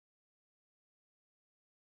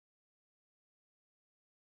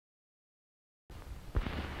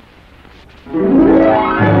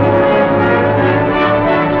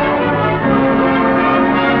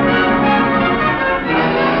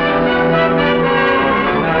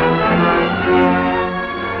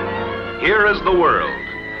There is the world,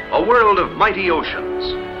 a world of mighty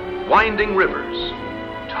oceans, winding rivers,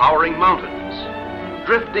 towering mountains,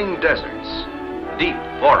 drifting deserts, deep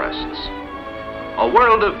forests. A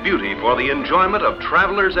world of beauty for the enjoyment of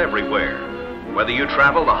travelers everywhere. Whether you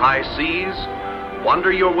travel the high seas,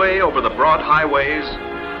 wander your way over the broad highways,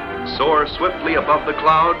 soar swiftly above the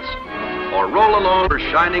clouds, or roll along over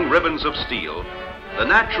shining ribbons of steel, the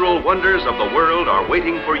natural wonders of the world are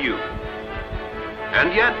waiting for you.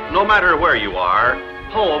 And yet, no matter where you are,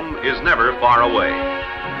 home is never far away.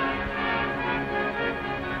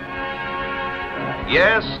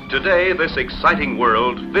 Yes, today this exciting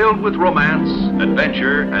world, filled with romance,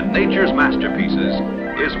 adventure, and nature's masterpieces,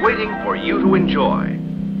 is waiting for you to enjoy.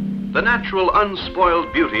 The natural,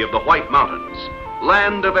 unspoiled beauty of the White Mountains,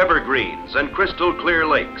 land of evergreens and crystal clear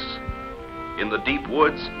lakes. In the deep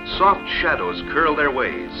woods, soft shadows curl their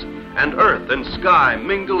ways, and earth and sky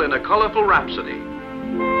mingle in a colorful rhapsody.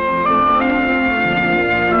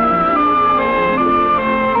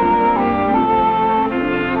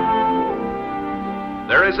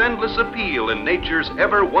 There is endless appeal in nature's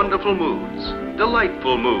ever wonderful moods,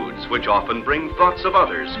 delightful moods which often bring thoughts of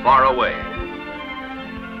others far away.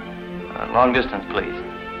 Long distance, please.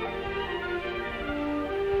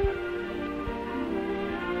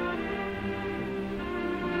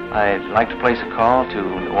 I'd like to place a call to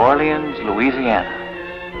New Orleans, Louisiana.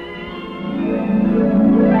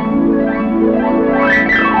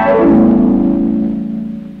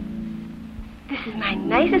 This is my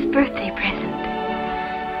nicest birthday present.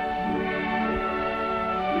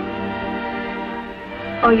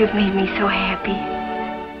 Oh, you've made me so happy.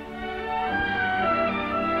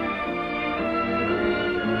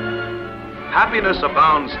 Happiness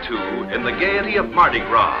abounds, too, in the gaiety of Mardi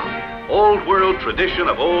Gras, old world tradition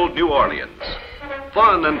of old New Orleans.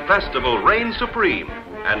 Fun and festival reign supreme,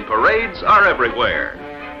 and parades are everywhere.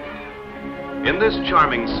 In this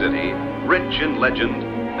charming city, rich in legend,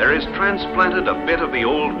 there is transplanted a bit of the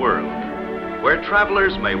old world, where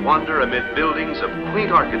travelers may wander amid buildings of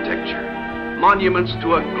quaint architecture, monuments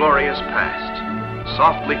to a glorious past,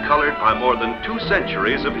 softly colored by more than 2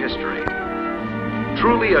 centuries of history.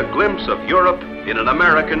 Truly a glimpse of Europe in an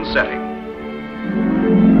American setting.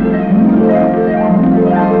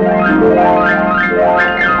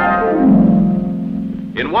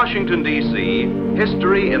 In Washington, D.C.,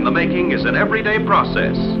 history in the making is an everyday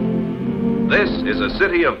process. This is a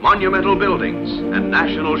city of monumental buildings and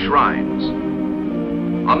national shrines.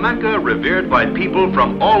 A Mecca revered by people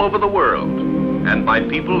from all over the world and by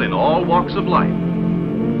people in all walks of life.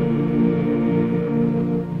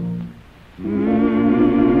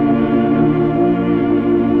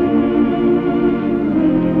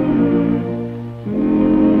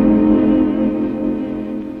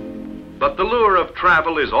 But the lure of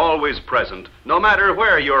travel is always present, no matter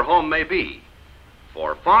where your home may be.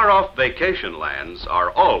 For far-off vacation lands are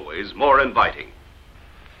always more inviting.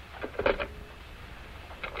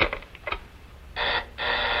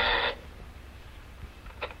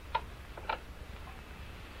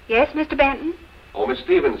 Yes, Mr. Benton? Oh, Miss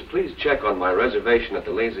Stevens, please check on my reservation at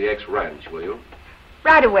the Lazy X Ranch, will you?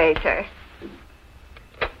 Right away, sir.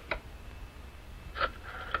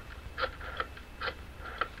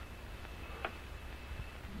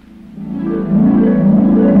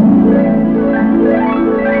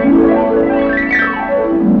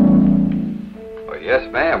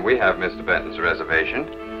 Yes, ma'am, we have Mr. Benton's reservation.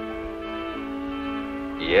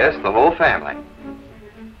 Yes, the whole family.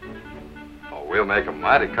 Oh, we'll make 'em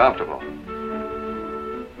mighty comfortable.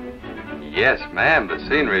 Yes, ma'am, the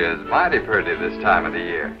scenery is mighty pretty this time of the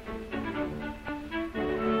year.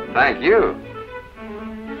 Thank you.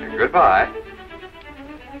 Goodbye.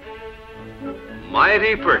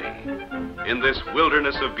 Mighty pretty in this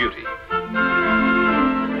wilderness of beauty.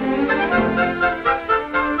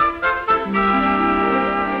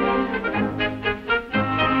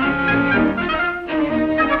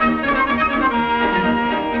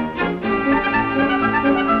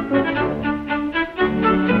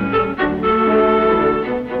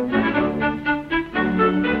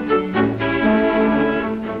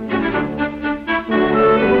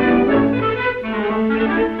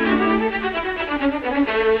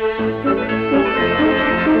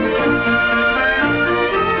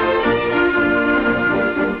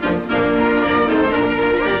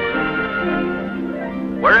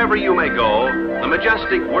 Wherever you may go, the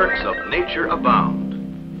majestic works of nature abound.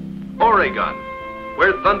 Oregon,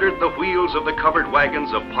 where thundered the wheels of the covered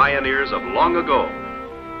wagons of pioneers of long ago,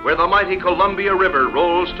 where the mighty Columbia River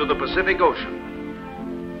rolls to the Pacific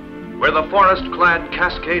Ocean, where the forest-clad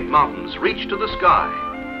Cascade Mountains reach to the sky,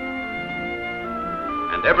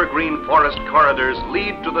 and and evergreen forest corridors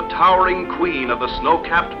lead to the towering queen of the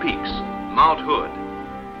snow-capped peaks, Mount Hood.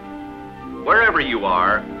 Wherever you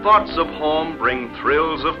are, thoughts of home bring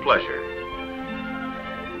thrills of pleasure.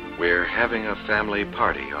 We're having a family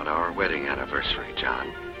party on our wedding anniversary,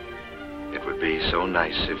 John. It would be so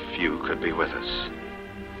nice if you could be with us.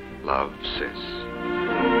 Love, Sis.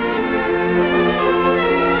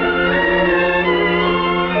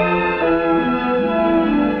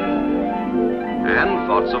 And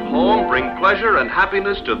thoughts of home bring pleasure and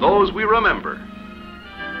happiness to those we remember.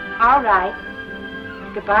 All right.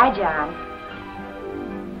 Goodbye, John.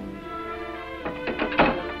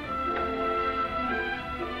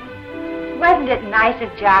 Wasn't it nice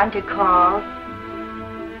of John to call?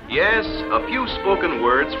 Yes, a few spoken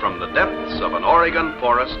words from the depths of an Oregon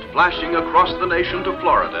forest flashing across the nation to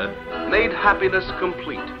Florida made happiness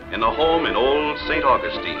complete in a home in old St.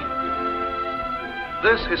 Augustine.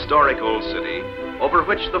 This historic old city, over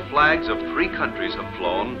which the flags of 3 countries have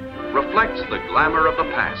flown, reflects the glamour of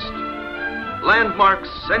the past. Landmarks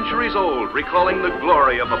centuries old recalling the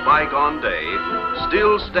glory of a bygone day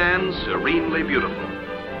still stand serenely beautiful.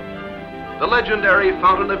 The legendary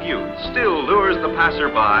Fountain of Youth still lures the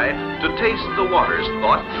passerby to taste the waters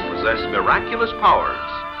thought to possess miraculous powers.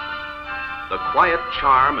 The quiet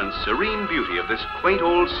charm and serene beauty of this quaint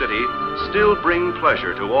old city still bring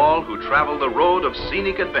pleasure to all who travel the road of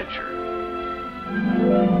scenic adventure.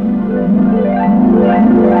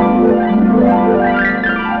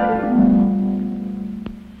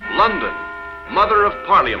 London, mother of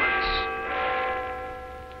parliaments.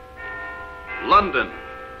 London,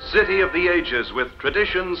 city of the ages with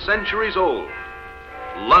traditions centuries old.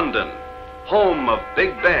 London, home of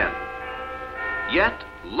Big Ben. Yet,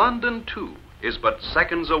 London, too, is but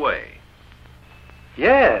seconds away.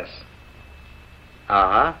 Yes.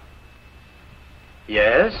 Uh-huh.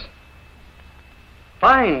 Yes.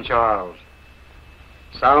 Fine, Charles.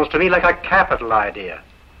 Sounds to me like a capital idea.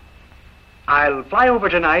 I'll fly over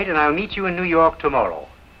tonight and I'll meet you in New York tomorrow.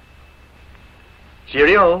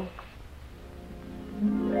 Cheerio.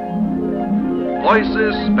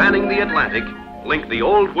 Voices spanning the Atlantic link the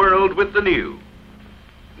old world with the new.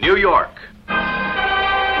 New York.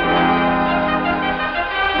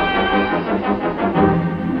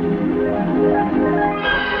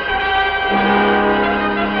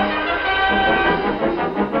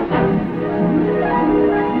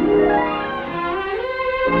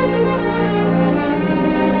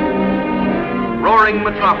 Roaring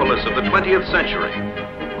metropolis of the 20th century,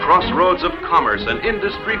 crossroads of commerce and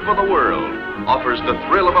industry for the world, offers the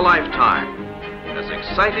thrill of a lifetime, as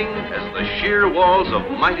exciting as the sheer walls of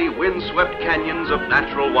mighty wind-swept canyons of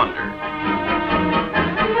natural wonder.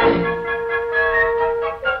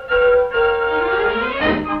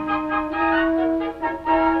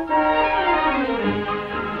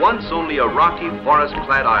 Once only a rocky,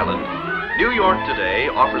 forest-clad island, New York today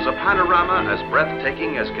offers a panorama as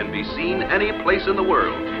breathtaking as can be seen any place in the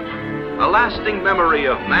world. A lasting memory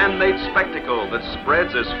of man-made spectacle that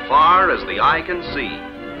spreads as far as the eye can see.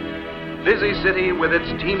 Busy city with its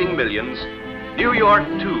teeming millions, New York,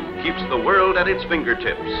 too, keeps the world at its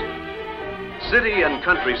fingertips. City and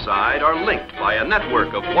countryside are linked by a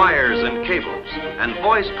network of wires and cables and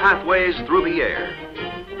voice pathways through the air.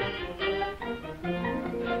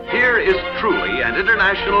 Here is truly an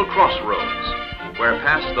international crossroads, where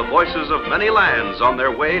pass the voices of many lands on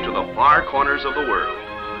their way to the far corners of the world.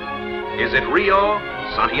 Is it Rio,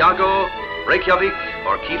 Santiago, Reykjavik,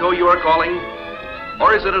 or Quito you are calling?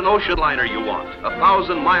 Or is it an ocean liner you want,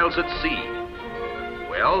 1,000 miles at sea?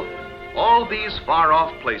 Well, all these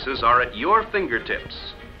far-off places are at your fingertips.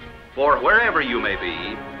 For wherever you may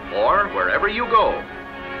be, or wherever you go,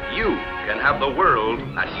 you can have the world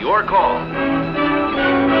at your call.